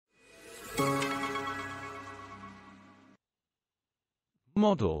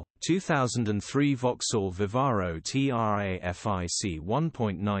Model, 2003 Vauxhall Vivaro TRAFIC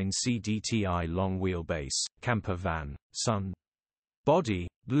 1.9 CDTI long wheelbase, camper van, sun. Body,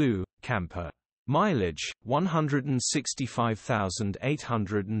 blue, camper. Mileage,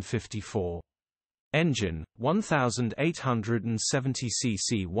 165,854. Engine, 1,870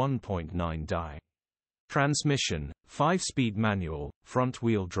 cc 1.9 di. Transmission, 5-speed manual,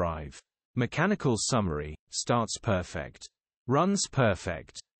 front-wheel drive. Mechanical summary, starts perfect. Runs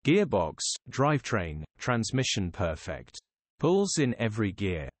perfect. Gearbox, drivetrain, transmission perfect. Pulls in every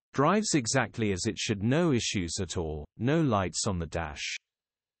gear. Drives exactly as it should, no issues at all, no lights on the dash.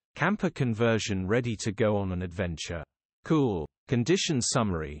 Camper conversion ready to go on an adventure. Cool. Condition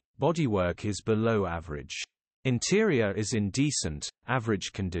summary, bodywork is below average. Interior is in decent,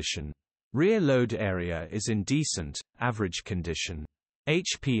 average condition. Rear load area is in decent, average condition.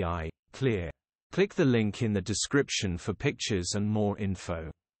 HPI, clear. Click the link in the description for pictures and more info.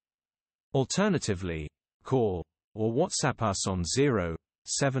 Alternatively, call or WhatsApp us on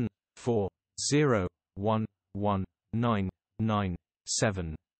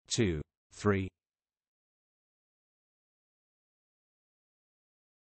 07401199973.